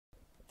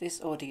This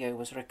audio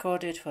was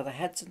recorded for the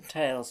Heads and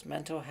Tails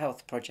Mental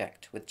Health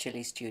Project with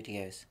Chilli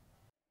Studios.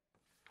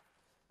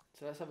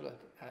 So let's have a look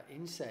at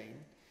insane,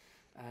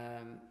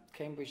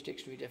 Cambridge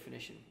Dictionary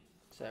definition.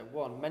 So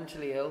 1,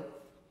 mentally ill,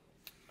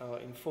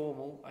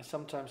 informal, I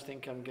sometimes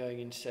think I'm going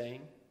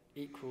insane,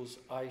 equals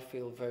I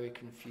feel very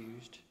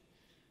confused.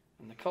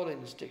 And the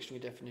Collins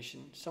Dictionary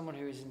definition, someone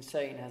who is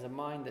insane has a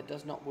mind that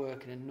does not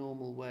work in a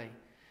normal way,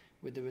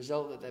 with the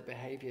result that their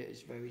behaviour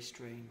is very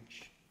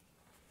strange.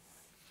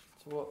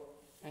 So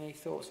any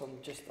thoughts on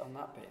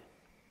that bit?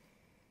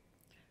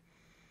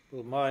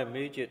 Well, my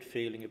immediate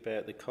feeling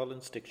about the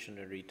Collins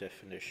Dictionary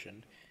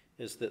definition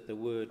is that the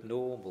word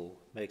normal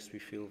makes me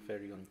feel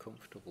very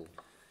uncomfortable,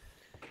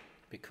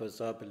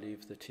 because I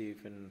believe that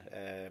even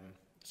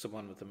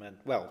someone with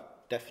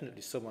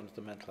definitely someone with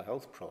a mental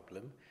health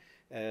problem,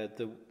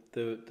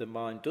 the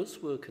mind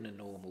does work in a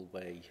normal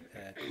way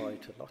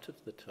quite a lot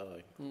of the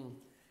time.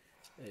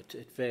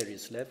 At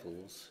various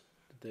levels,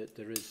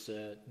 there is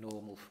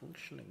normal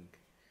functioning.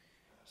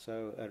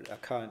 So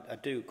I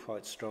do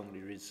quite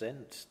strongly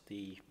resent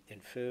the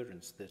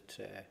inference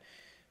that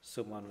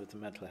someone with a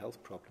mental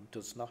health problem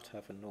does not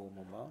have a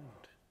normal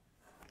mind.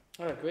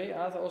 I agree.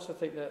 I also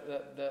think that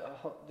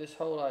this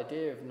whole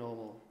idea of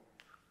normal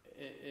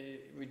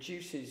it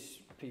reduces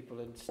people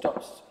and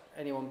stops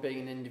anyone being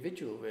an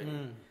individual, really.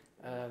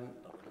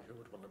 Who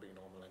would want to be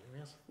normal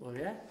anyways? Well,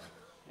 yeah.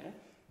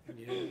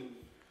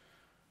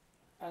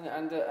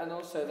 And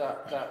also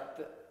that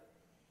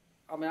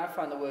I mean, I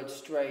find the word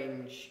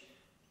strange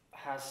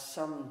has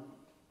some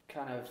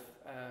kind of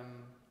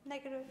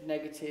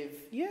negative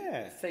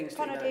things,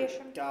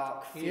 connotation, like,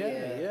 dark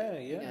fear,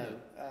 yeah.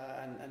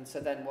 And so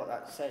then what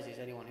that says is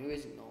anyone who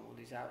isn't normal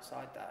is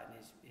outside that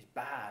and is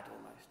bad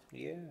almost.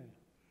 Yeah.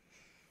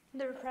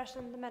 The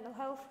repression, the mental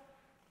health.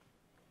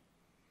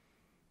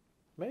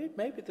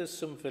 Maybe there's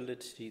some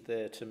validity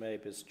there to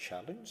maybe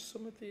challenge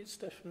some of these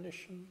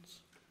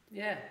definitions.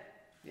 Yeah.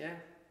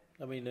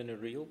 I mean, in a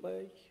real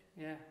way.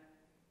 Yeah.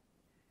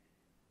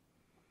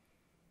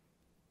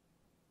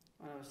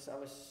 I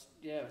was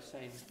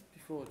saying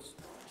before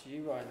to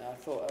you right now, I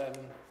thought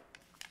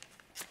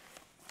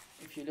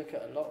if you look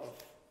at a lot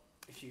of,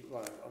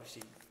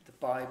 obviously the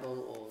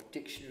Bible or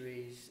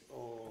dictionaries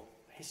or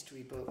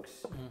history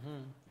books,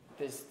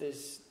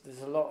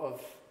 there's a lot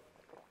of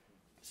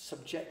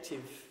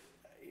subjective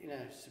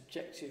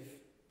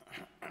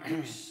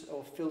use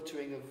or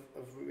filtering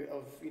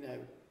of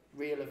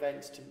real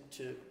events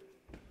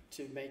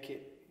to make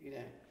it,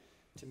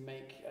 to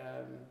make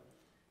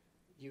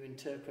you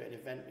interpret an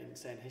event in,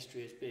 say, in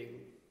history as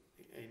being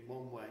in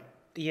one way.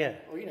 Yeah.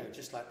 Or,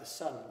 just like the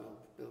sun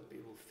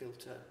will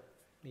filter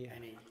Yeah.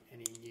 any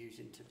news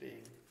into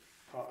being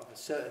part of a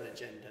certain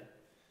agenda.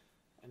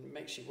 And it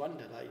makes you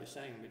wonder, like you're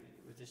saying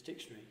with this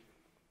dictionary,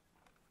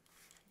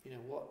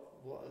 what.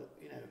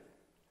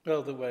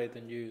 Well, the way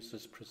the news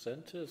is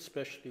presented,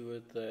 especially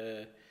with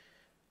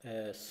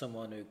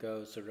someone who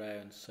goes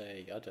around,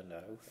 say, I don't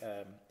know,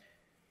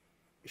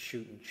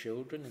 shooting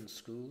children in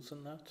schools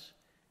and that.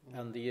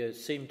 And the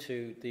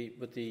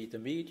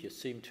media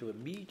seem to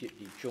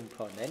immediately jump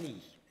on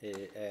any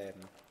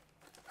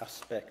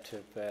aspect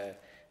of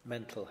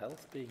mental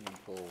health being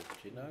involved,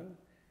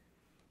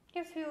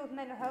 Gives people with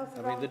mental health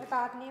a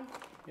bad name.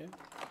 Yeah.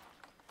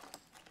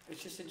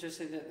 It's just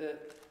interesting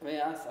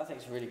I think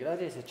it's a really good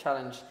idea to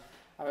challenge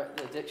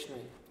the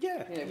dictionary.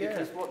 Yeah.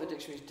 Because what the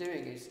dictionary is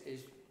doing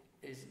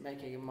is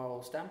making a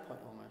moral standpoint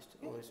almost,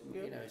 or is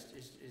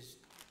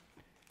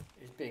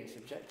being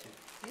subjective.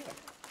 Yeah.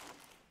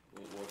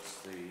 Well, what's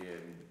the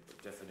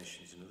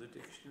definitions in other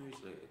dictionaries,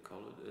 like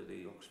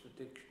the Oxford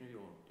Dictionary,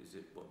 or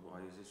why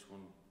is this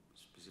one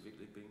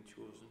specifically being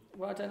chosen?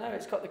 Well, I don't know.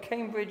 It's got the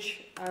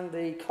Cambridge and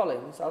the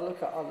Collins. I'll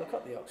look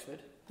up the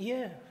Oxford.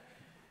 Yeah.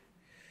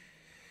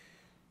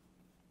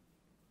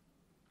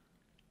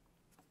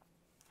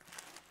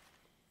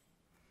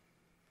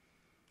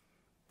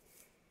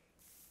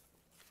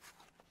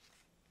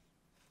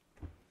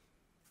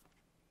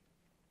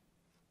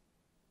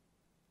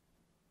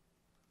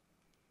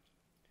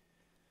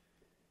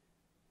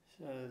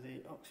 So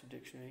the Oxford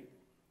Dictionary,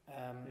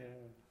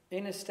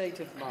 in a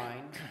state of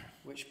mind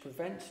which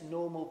prevents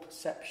normal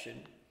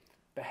perception,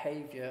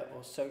 behaviour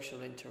or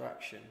social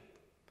interaction,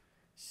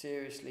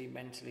 seriously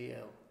mentally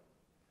ill,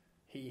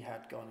 he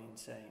had gone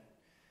insane.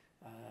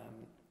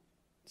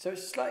 So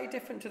it's slightly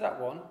different to that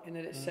one in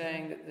that it's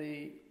saying that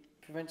the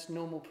prevents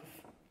normal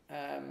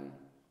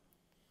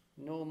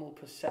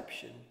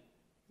perception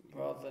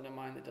rather than a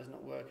mind that does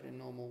not work in a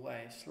normal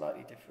way. It's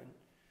slightly different.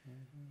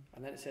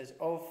 And then it says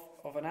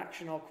of an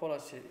action or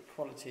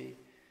quality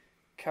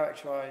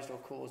characterised or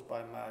caused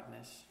by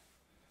madness.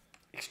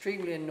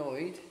 Extremely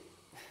annoyed.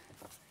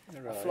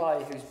 Right. A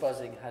fly whose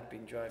buzzing had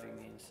been driving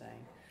me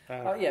insane.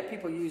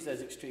 People use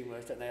those extreme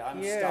words, don't they?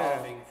 I'm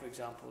starving, for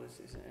example.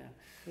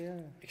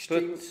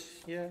 Extreme.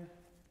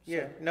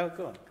 No,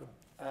 go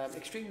on.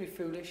 Extremely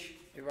foolish,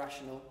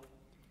 irrational,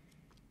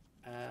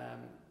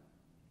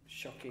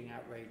 shocking,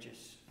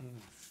 outrageous,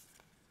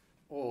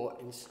 or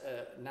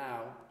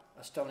now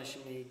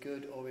astonishingly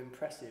good or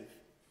impressive.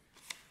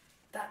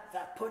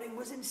 that pudding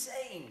was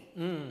insane.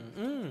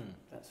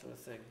 That sort of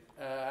thing.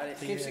 And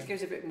it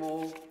gives a bit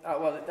more.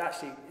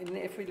 Actually,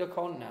 if we look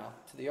on now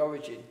to the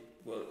origin.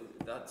 Well,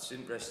 that's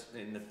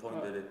interesting in the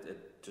point that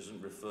it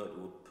doesn't refer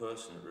to a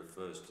person, it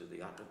refers to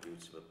the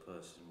attributes of a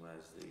person,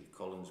 whereas the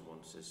Collins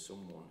one says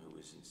someone who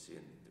is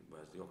insane,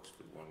 whereas the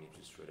Oxford one you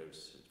just read out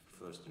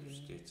refers to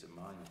states of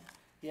mind.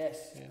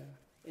 Yes.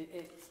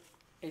 Yeah.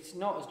 It's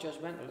not as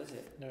judgmental, is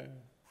it? No.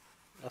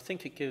 I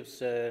think it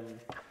gives a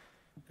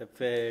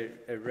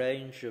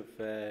range of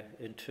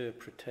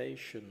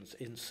interpretations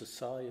in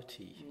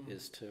society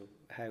as to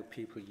how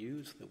people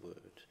use the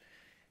word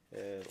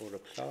or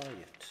apply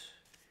it.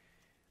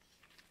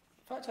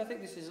 In fact, I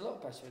think this is a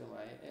lot better in a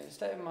way. A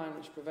state of mind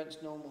which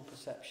prevents normal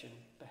perception,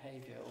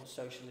 behaviour or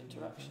social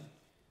interaction.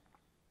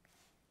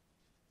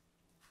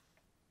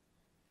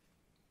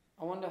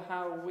 I wonder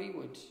how we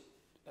would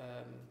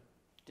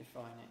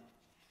define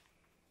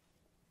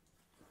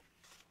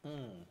it.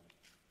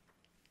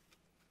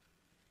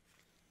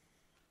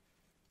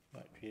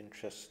 Might be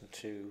interesting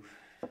to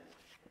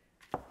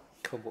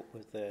come up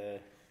with a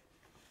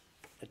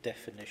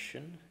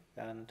definition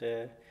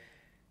and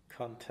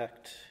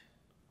contact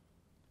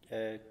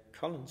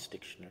Collins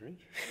Dictionary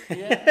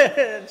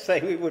and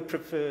say we would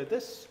prefer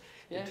this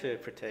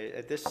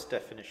this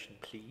definition,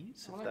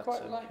 please. Well, I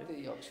quite like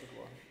the Oxford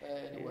one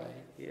in a way.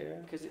 Yeah.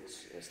 Because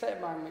it's a state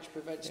of mind which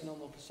prevents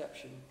normal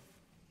perception,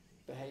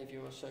 behaviour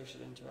or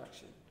social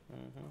interaction.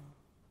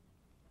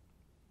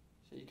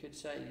 So you could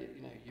say,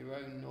 your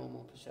own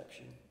normal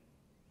perception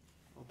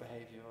or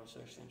behaviour or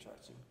social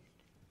interaction.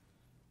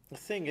 The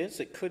thing is,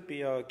 it could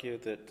be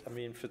argued that,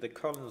 for the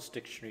Collins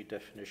Dictionary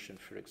definition,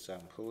 for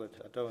example, I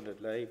don't want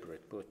to labour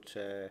it, but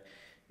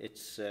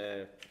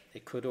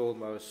it could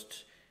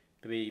almost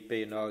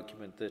be an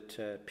argument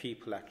that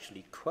people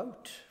actually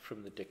quote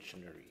from the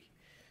dictionary.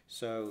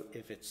 So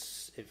if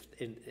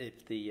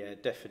the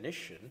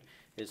definition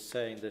is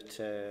saying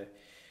that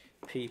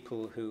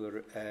people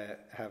who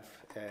have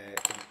a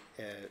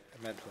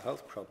mental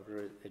health problem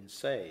or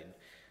insane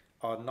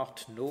are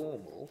not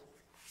normal,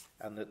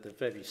 and that they're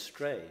very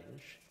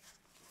strange,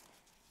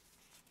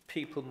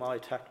 people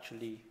might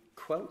actually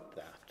quote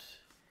that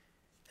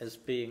as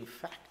being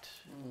fact,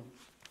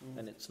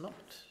 and it's not.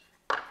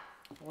 I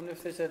wonder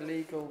if there's a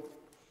legal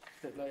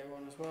bit later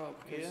on as well.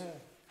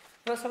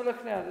 Let's have a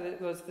look now.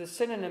 There's the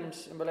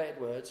synonyms and related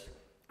words: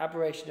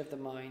 aberration of the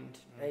mind,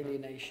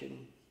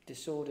 alienation,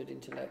 disordered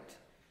intellect,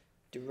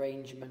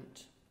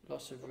 derangement,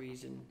 loss of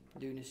reason,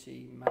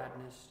 lunacy,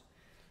 madness,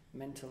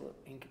 mental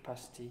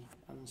incapacity,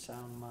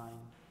 unsound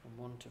mind, and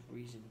want of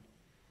reason.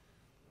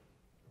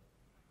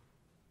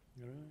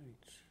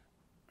 Right.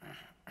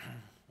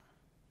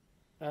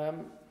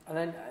 And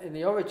then in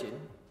the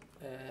origin,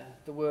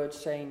 the word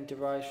sane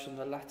derives from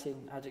the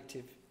Latin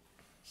adjective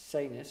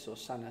sanus or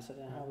sanus. I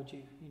don't know, how would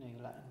you your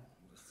Latin?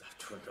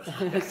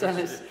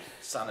 Sanus.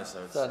 Sanus,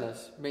 I would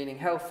Sanus, meaning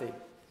healthy.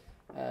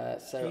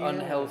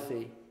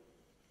 Unhealthy.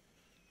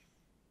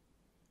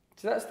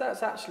 So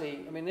that's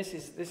actually,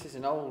 this is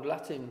an old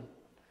Latin,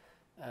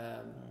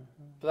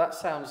 but that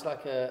sounds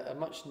like a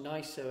much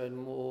nicer and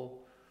more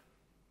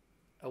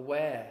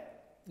aware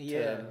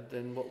term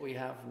than what we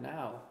have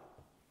now,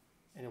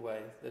 in a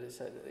way. That it's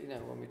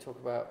when we talk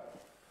about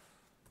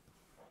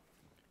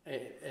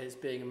it as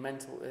being a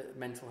mental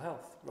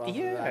health rather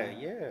than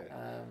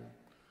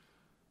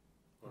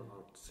what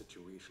about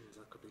situations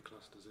that could be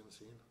classed as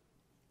insane?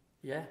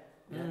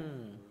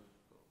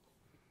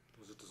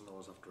 Because it doesn't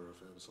always have to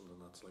refer to something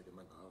that's like a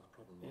mental health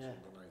problem or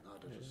something like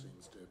that. It just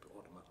seems to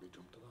automatically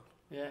jump to that.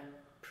 Yeah.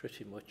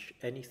 Pretty much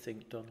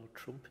anything Donald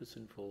Trump is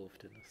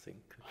involved in, I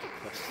think, could be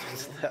classed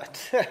as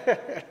that.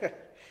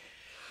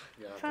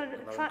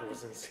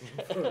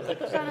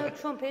 Donald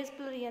Trump is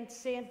bloody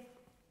insane.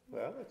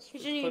 Well, it's he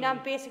didn't even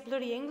have basic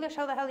bloody English.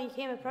 How the hell he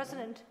became a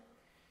president?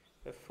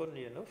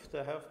 Funnily enough,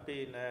 there have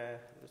been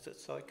was it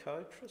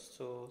psychiatrists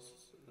or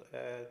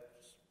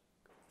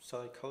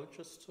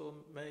psychologists or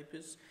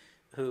maybe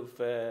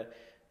who've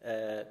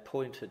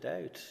pointed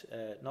out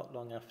not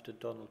long after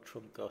Donald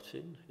Trump got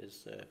in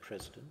as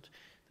president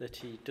that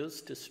he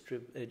does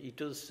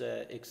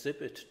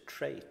exhibit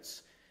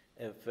traits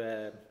of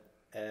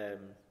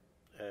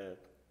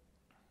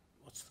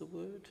what's the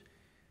word?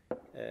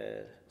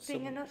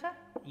 Being a nutter?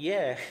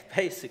 Yeah,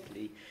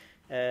 basically.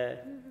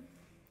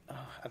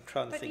 I'm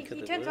trying to think of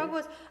the word. But he talk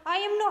was, I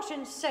am not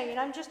insane,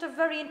 I'm just a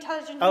very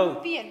intelligent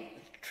human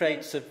being.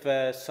 Traits of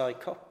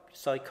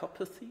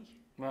psychopathy.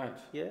 Right.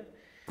 Yeah.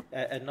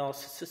 And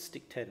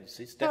narcissistic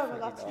tendencies,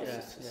 definitely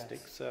narcissistic.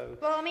 Yes. So.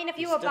 Well, if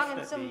you were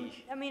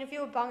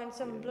banging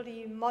some,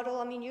 bloody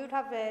model, you'd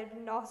have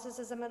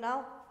narcissism and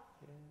all.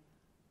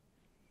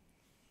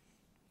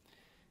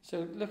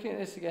 So looking at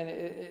this again,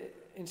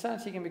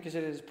 insanity can be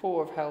considered as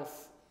poor of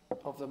health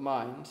of the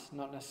mind,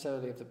 not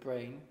necessarily of the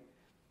brain,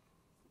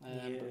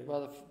 but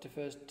rather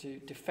refers to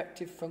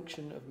defective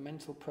function of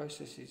mental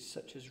processes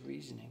such as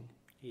reasoning.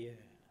 Yeah.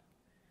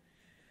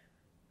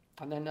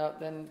 And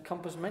then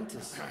compos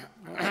mentis.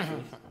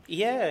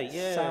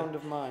 Yeah. Sound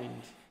of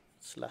mind.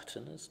 It's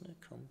Latin, isn't it?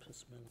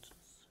 Compos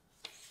mentis.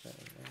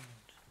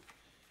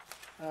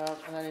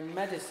 And then in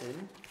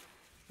medicine,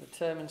 the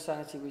term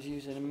insanity was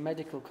used in a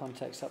medical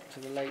context up to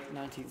the late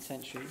 19th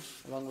century,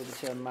 along with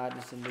the term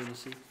madness and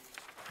lunacy.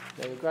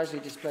 They were gradually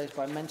displaced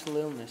by mental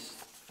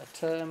illness, a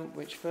term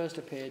which first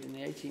appeared in the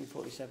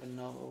 1847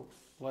 novel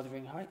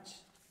Wuthering Heights.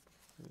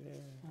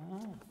 Yeah.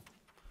 Ah.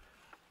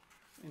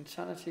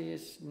 Insanity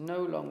is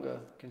no longer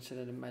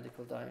considered a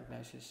medical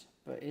diagnosis,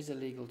 but is a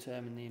legal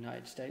term in the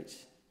United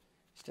States,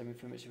 stemming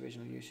from its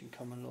original use in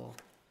common law.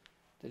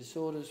 The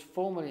disorders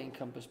formerly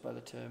encompassed by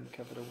the term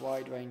covered a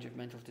wide range of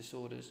mental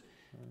disorders,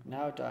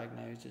 now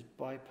diagnosed as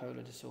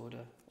bipolar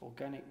disorder,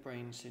 organic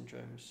brain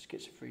syndromes,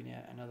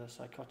 schizophrenia, and other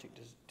psychotic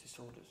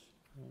disorders.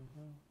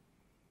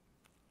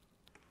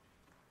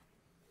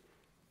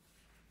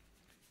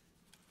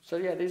 So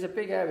yeah, these are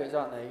big areas,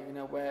 aren't they? You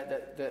know,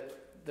 where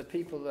the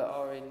people that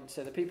are in,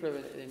 so the people who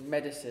are in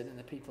medicine and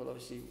the people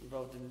obviously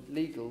involved in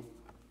legal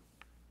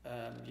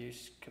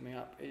use coming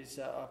up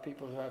are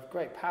people who have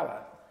great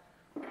power,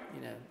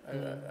 you know,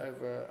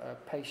 over a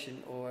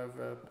patient or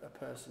over a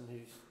person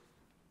who's,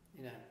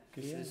 you know,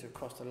 considers to have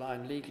crossed the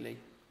line legally.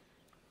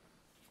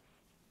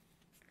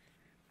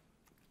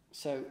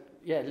 So,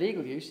 yeah,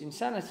 legal use.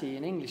 Insanity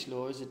in English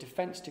law is a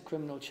defence to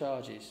criminal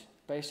charges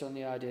based on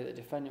the idea that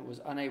the defendant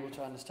was unable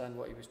to understand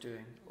what he was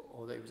doing,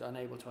 or that he was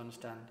unable to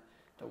understand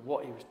that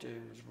what he was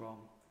doing was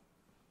wrong.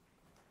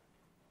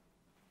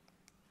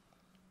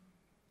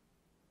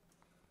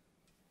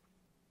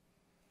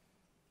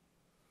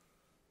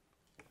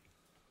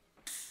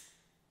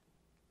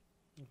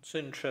 It's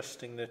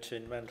interesting that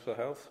in mental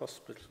health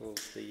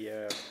hospitals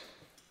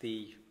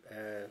the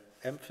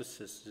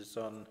emphasis is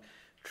on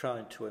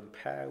trying to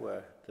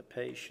empower the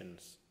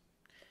patients,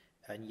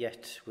 and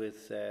yet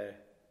with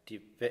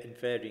in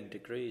varying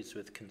degrees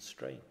with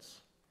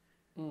constraints.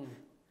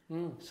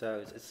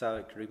 So it's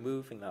like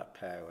removing that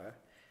power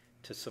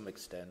to some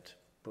extent,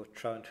 but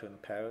trying to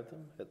empower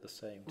them at the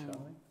same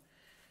time.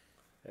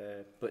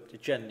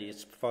 But generally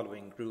it's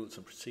following rules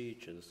and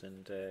procedures,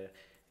 and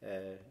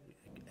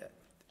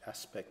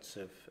aspects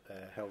of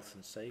health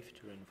and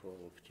safety are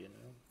involved, you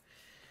know.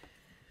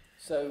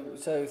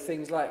 So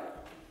things like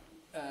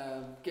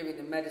giving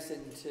them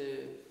medicine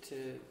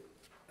to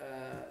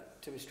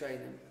restrain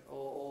them,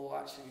 or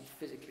actually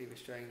physically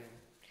restrain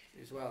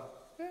them as well.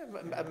 Yeah,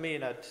 I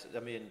mean,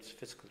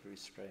 physical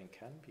restraint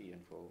can be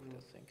involved.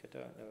 I think I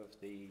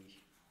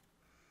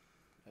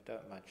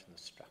don't imagine the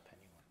strap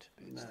anyone to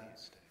boots these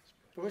days.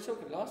 But we were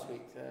talking last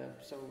week.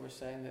 Someone was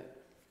saying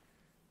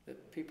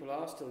that people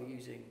are still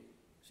using.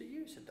 Was it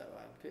you said that,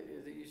 right?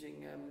 They're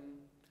using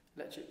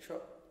electric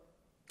shock.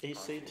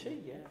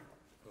 ECT, yeah.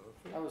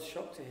 I was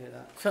shocked to hear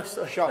that.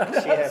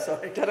 Shocked, yeah.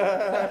 Sorry.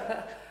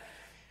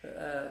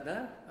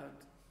 No.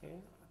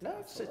 No,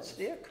 it's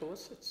yeah, of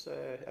course. It's.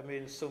 I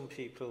mean, some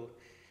people.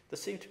 There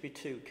seem to be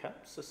two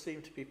camps. There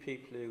seem to be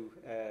people who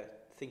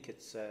think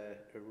it's a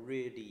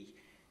really,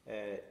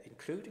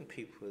 including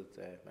people with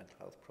mental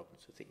health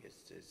problems, who think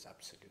it's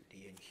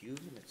absolutely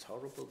inhuman. It's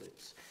horrible.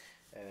 It's.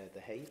 They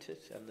hate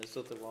it, and there's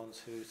other ones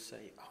who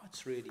say, "Oh,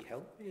 it's really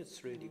helped me.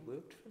 It's really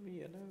worked for me."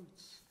 You know,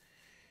 it's.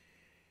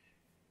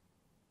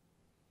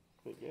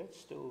 But yeah, it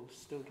still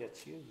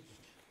gets used.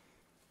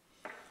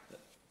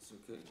 So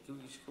can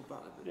we just go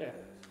back a bit? Yeah.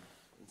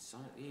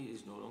 Insanity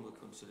is no longer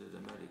considered a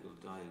medical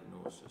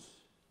diagnosis,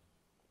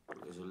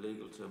 but is a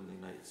legal term in the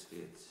United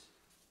States,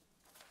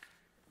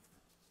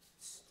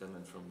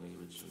 stemming from the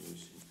original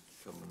use in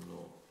common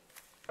law.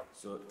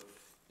 So,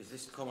 is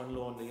this common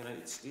law in the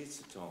United States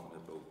you're talking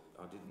about?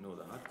 I didn't know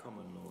they had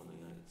common law in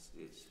the United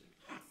States.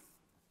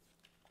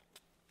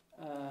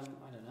 I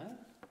don't know.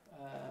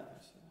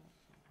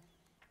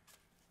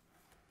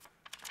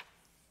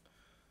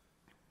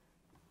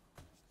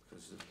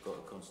 Because they've got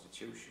a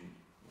constitution,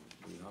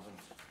 we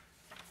haven't.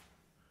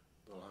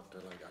 They'll have to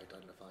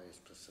identify a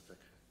specific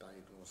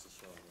diagnosis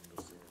rather than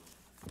just saying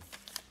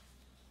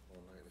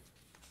almighty.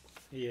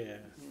 Yeah.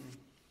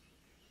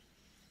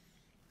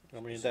 I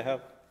mean, they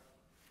have.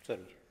 Sorry.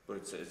 But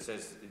it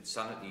says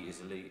insanity is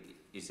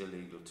a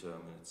legal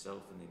term in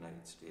itself in the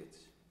United States.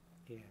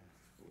 Yeah.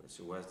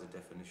 So where's the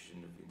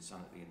definition of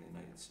insanity in the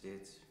United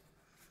States?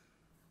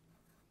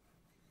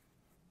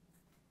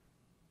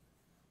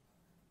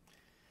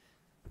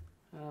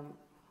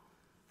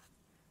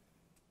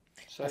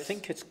 So I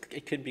think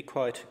it can be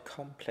quite a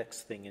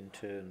complex thing in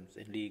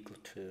legal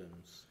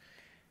terms.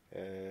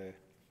 It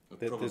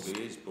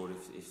probably is, but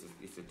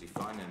if they're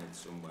defining it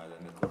somewhere,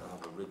 then they've got to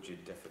have a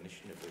rigid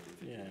definition of it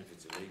if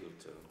it's a legal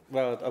term.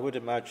 Well, I would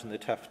imagine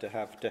they'd have to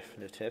have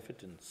definite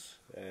evidence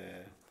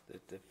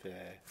that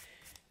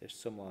if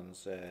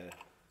someone's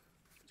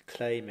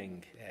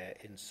claiming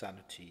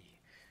insanity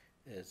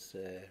as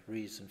a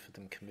reason for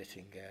them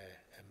committing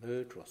a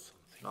murder or something.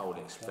 I would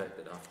expect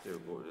it have to,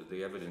 but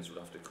the evidence would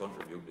have to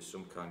contribute to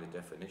some kind of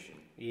definition.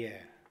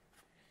 Yeah.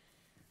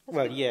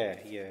 Well, yeah,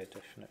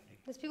 definitely.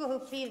 There's people who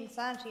plead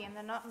insanity and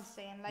they're not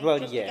insane, like well,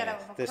 just yeah, to get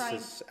out of a crime.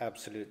 this is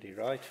absolutely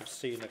right. I've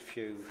seen a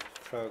few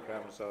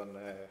programs on,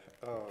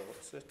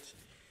 what's it?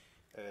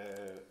 I'm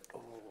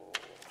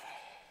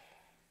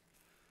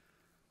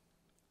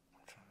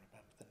trying to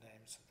remember the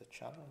names of the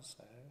channels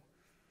now.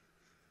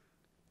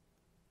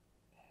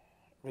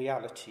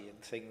 reality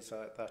and things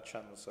like that,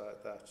 channels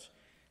like that.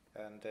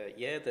 And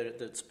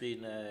there's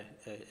been a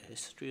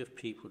history of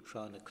people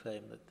trying to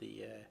claim that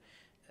they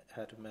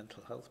had a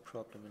mental health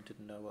problem and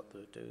didn't know what they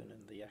were doing,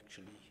 and they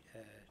actually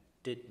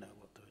did know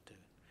what they were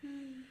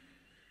doing.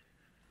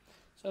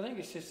 So I think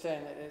it's just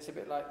saying that it's a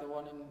bit like the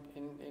one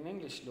in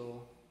English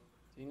law.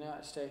 The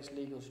United States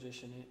legal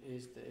tradition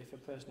is that if a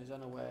person is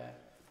unaware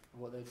of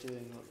what they're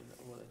doing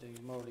or what they're doing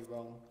is morally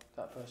wrong,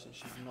 that person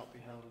should not be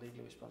held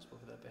legally responsible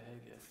for their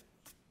behaviour.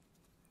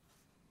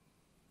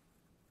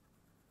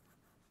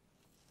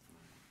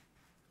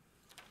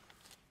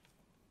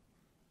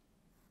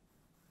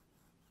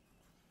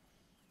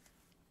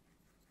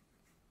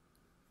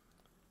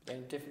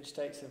 And different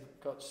states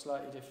have got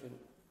slightly different.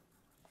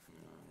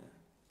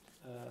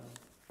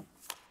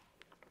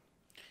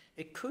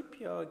 It could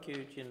be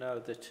argued,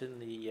 that in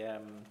the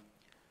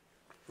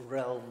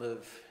realm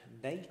of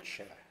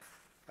nature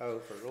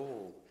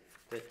overall,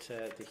 that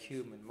the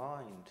human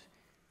mind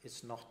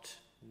is not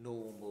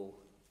normal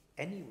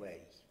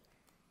anyway.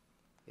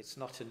 It's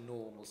not a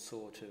normal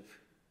sort of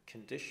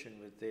condition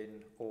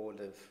within all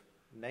of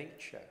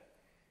nature.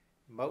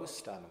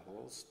 Most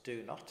animals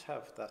do not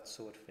have that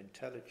sort of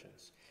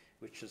intelligence,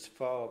 which is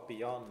far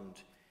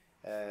beyond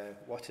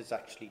what is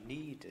actually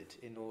needed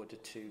in order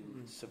to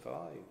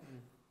survive.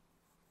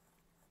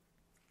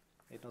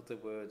 In other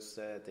words,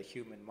 the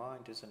human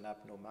mind is an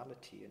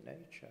abnormality in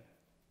nature.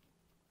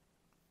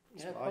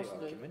 That's my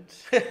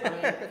argument. I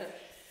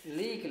mean,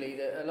 legally,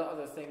 a lot of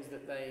the things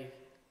that they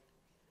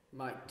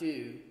might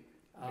do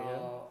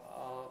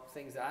are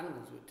things that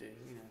animals would do,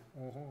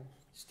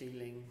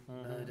 stealing,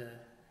 murder.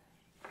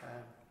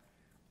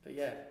 But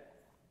yeah.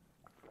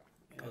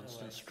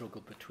 Constant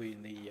struggle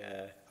between the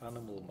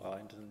animal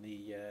mind and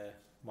the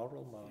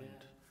moral mind.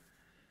 Yeah.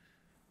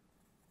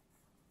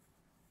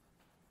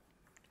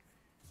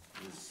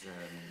 There's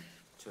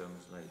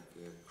terms like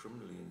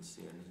criminally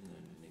insane, isn't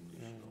there, in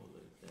English law?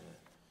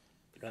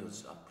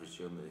 Because I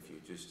presume that if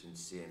you're just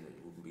insane,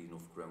 it wouldn't be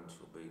enough grounds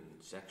for being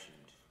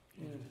sectioned.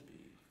 You'd just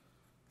be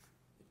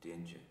a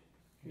danger.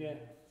 Yeah.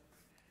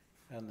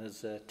 And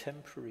there's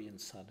temporary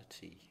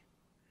insanity.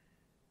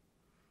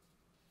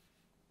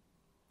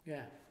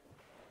 Yeah.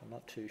 I'm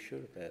not too sure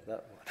about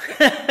that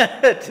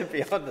one, to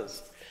be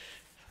honest.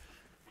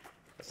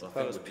 I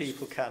suppose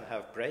people can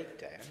have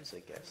breakdowns,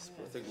 I guess.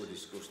 I think we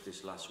discussed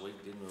this last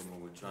week, didn't we,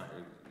 when we were trying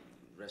to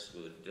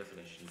wrestle with the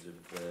definitions of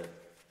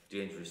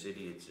dangerous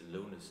idiots and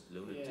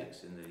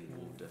lunatics in the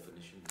old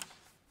definitions.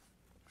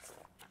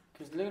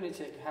 Because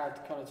lunatic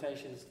had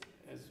connotations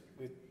as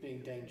with being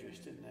dangerous,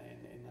 didn't they,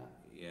 in that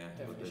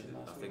definition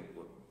last week? I think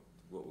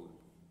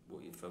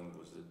what you found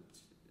was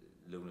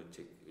that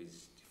lunatic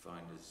is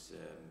defined as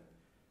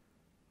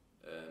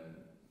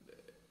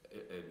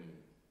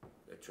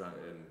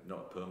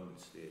not a permanent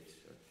state.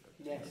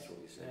 That's what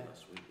we said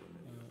last week, wasn't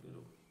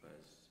it?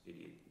 Whereas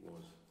idiot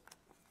was.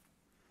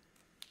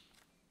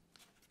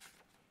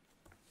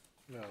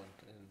 Well,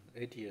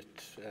 an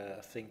idiot,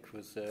 I think,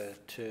 was a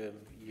term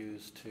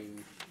used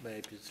to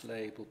maybe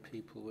label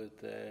people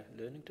with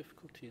learning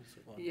difficulties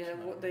at once. Yeah,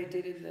 what they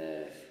did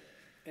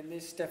in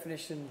this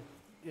definition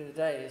the other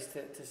day is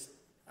to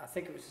I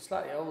think it was a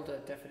slightly older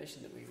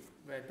definition that we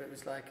read, but it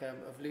was like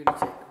of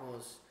lunatic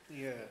was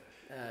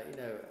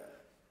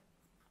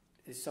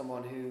is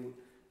someone who,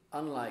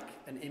 unlike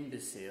an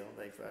imbecile,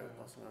 they wrote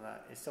or something like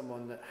that, is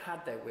someone that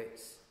had their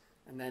wits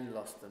and then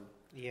lost them.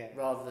 Yeah.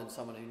 Rather than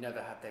someone who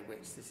never had their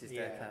wits. This is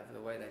their kind of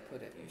the way they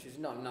put it, which is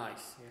not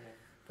nice.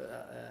 Yeah.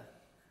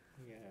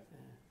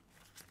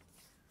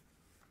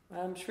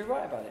 But should we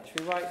write about it?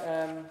 Should we write?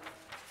 I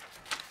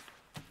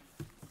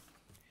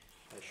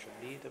shall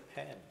need a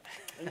pen.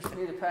 You should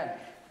need a pen.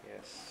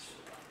 Yes.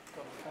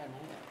 Got a pen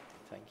here.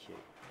 Thank you.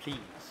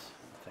 Please.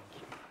 Thank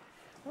you.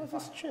 Oh,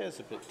 this chair's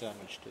a bit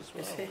damaged as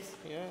well. It is?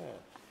 Yeah.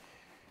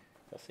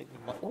 I think we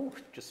might... Oh,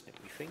 just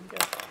nicked my finger.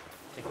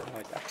 I think I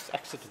might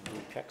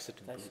accidentally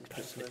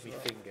just nicked my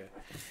finger.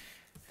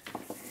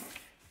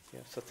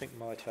 Yes, I think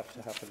might have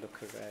to have a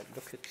look around,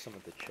 look at some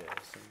of the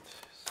chairs and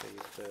see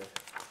if they're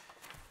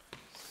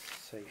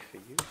safe for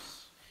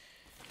use.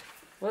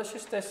 Well,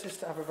 let's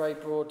just have a very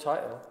broad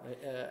title.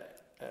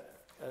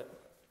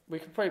 We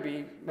could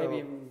probably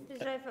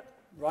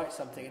write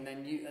something and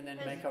then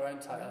make our own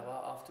title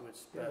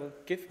afterwards. Well,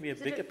 give me a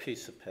bigger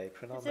piece of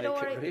paper and I'll make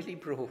it really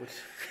broad.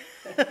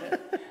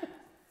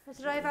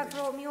 Mr. I've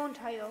brought my own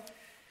title.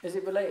 Is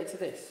it related to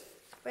this?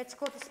 But it's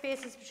called The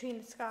Spaces Between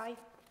the Sky.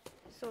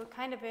 So it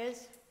kind of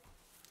is.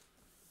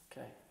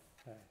 Okay.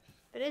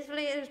 It is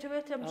related to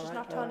it, I'm just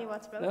not telling you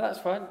what's about. No, that's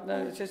fine.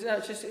 No, it's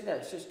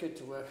just good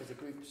to work as a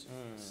group.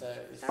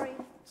 Sorry.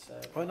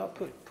 Why not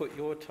put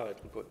your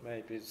title, but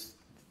maybe it's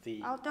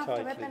the I'll title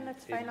doctor it then,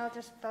 that's fine. I'll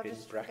just get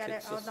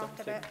it. I'll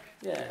doctor it.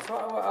 Yeah. So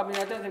I mean,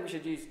 I don't think we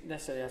should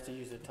necessarily have to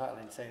use the title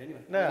insane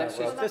anyway. No, this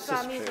is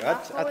true.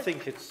 I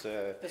think it's.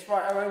 Let's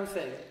write our own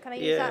thing. Can I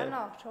use that or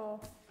not? Or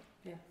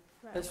yeah.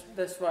 Right.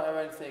 Let's write our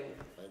own thing.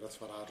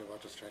 That's what I do. I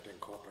just try to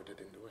incorporate it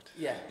into it.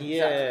 Yeah.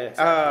 Yeah.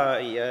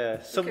 Exactly.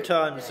 Yeah.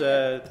 Sometimes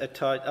a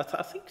title.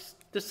 I think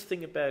this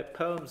thing about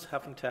poems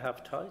having to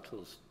have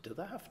titles. Do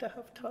they have to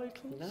have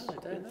titles? No, they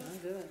don't. No, do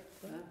they?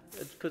 No.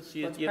 It's because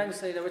Well, it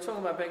depends, we're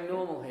talking about being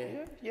normal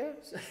here. Yeah.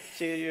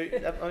 See,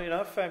 I mean,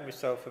 I found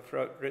myself, I've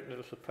written a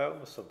little poem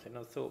or something,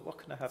 and I thought, what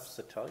can I have as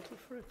a title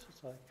for it?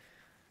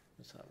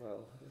 It's like,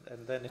 well,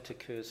 and then it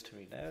occurs to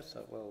me now, it's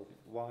like, well,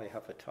 why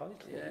have a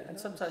title? Yeah, and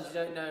sometimes you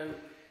don't know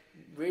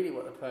really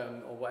what the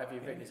poem or whatever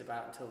you've written is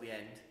about until the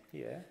end.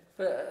 Yeah.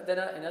 But then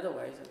in other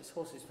ways, it's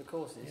horses for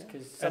courses,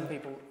 because some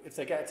people, if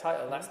they get a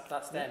title,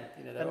 that's them,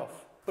 they're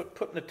off. But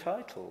putting a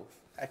title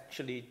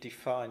actually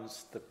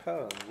defines the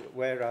poem,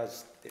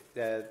 whereas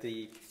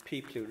the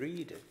people who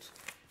read it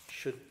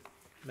should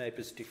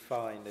maybe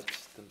define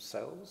it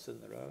themselves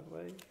in their own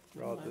way,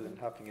 rather than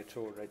having it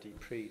already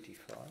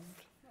predefined.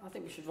 I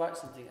think we should write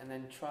something and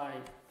then try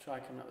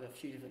coming up with a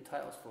few different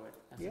titles for it.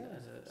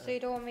 So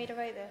you don't want me to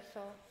write this,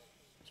 or?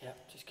 Yeah,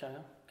 just carry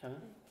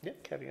on. Yeah,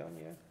 carry on,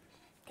 yeah.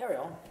 Carry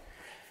on.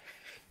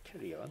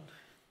 Carry on.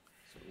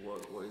 So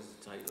what is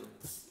the title?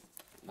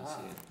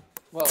 Insane.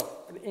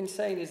 Well,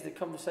 insane is the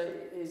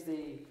conversation, is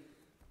the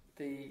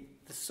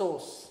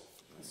source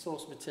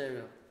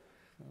material.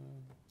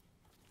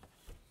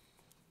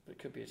 But it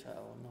could be a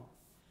title or not.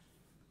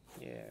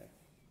 Yeah.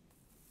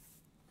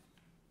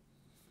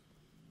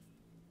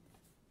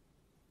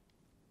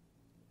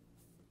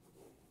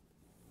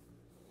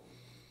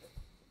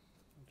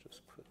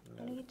 Just put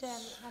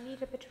notes. I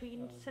need a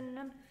between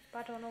synonym, but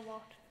I don't know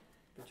what.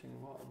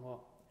 Between what and what?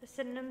 A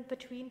synonym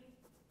between.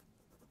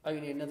 Oh,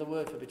 you need another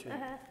word for between?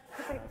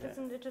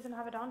 It doesn't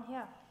have it on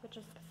here, which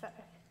is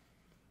pathetic.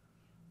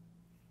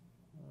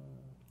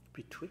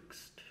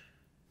 Betwixt.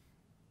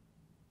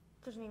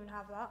 Doesn't even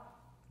have that.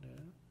 No.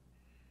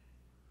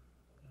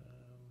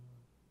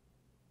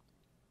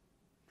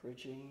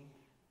 Bridging.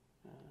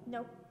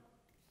 Nope.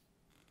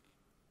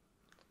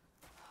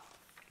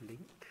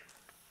 Link.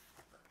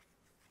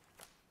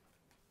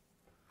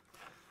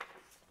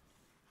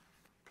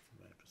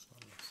 Maybe it's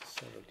not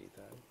necessarily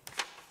though.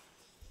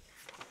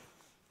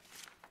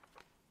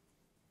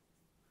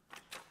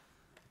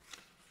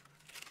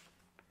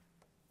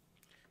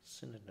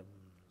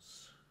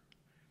 Synonyms.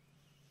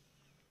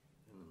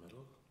 In the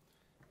middle.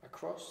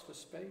 Across the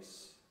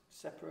space,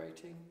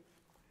 separating,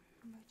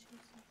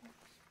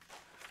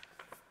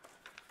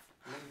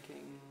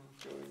 linking,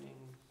 joining.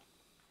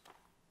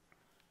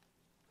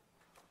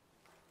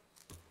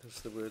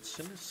 Does the word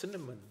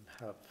cinnamon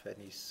have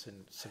any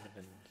synonyms?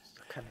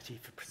 I can't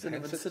even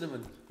pronounce it.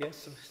 Cinnamon.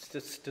 Yes,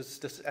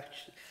 does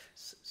actually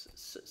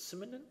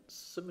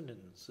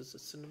synonyms? Is it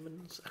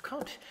cinnamons? I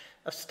can't.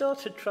 I've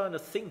started trying to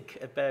think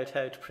about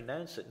how to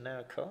pronounce it. Now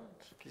I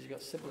can't. Because you've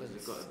got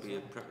sibilants. There's got to be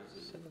a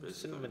preposition.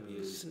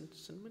 Cinnamons.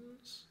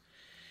 Cinnamons.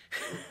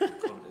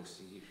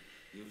 Context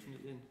you're using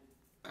it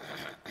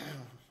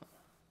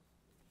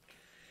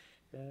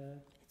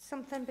in. It's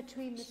something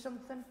between the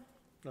something.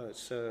 No,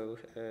 so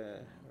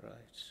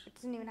right. It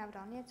doesn't even have it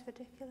on yet. It's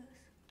ridiculous.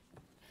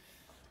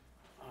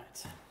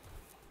 Right.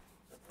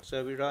 So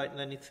are we writing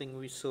anything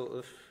we sort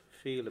of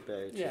feel about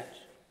it? Yeah.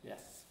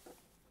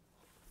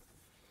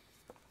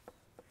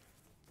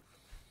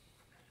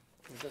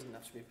 It doesn't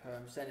have to be a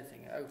poem, it's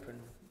anything. Open,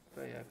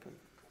 very open.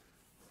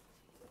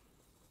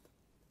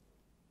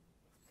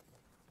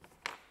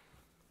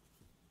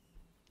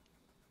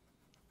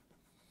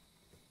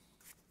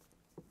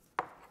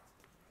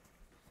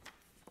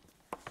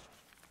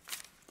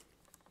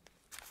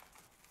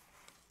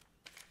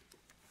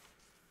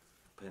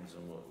 Depends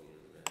on what we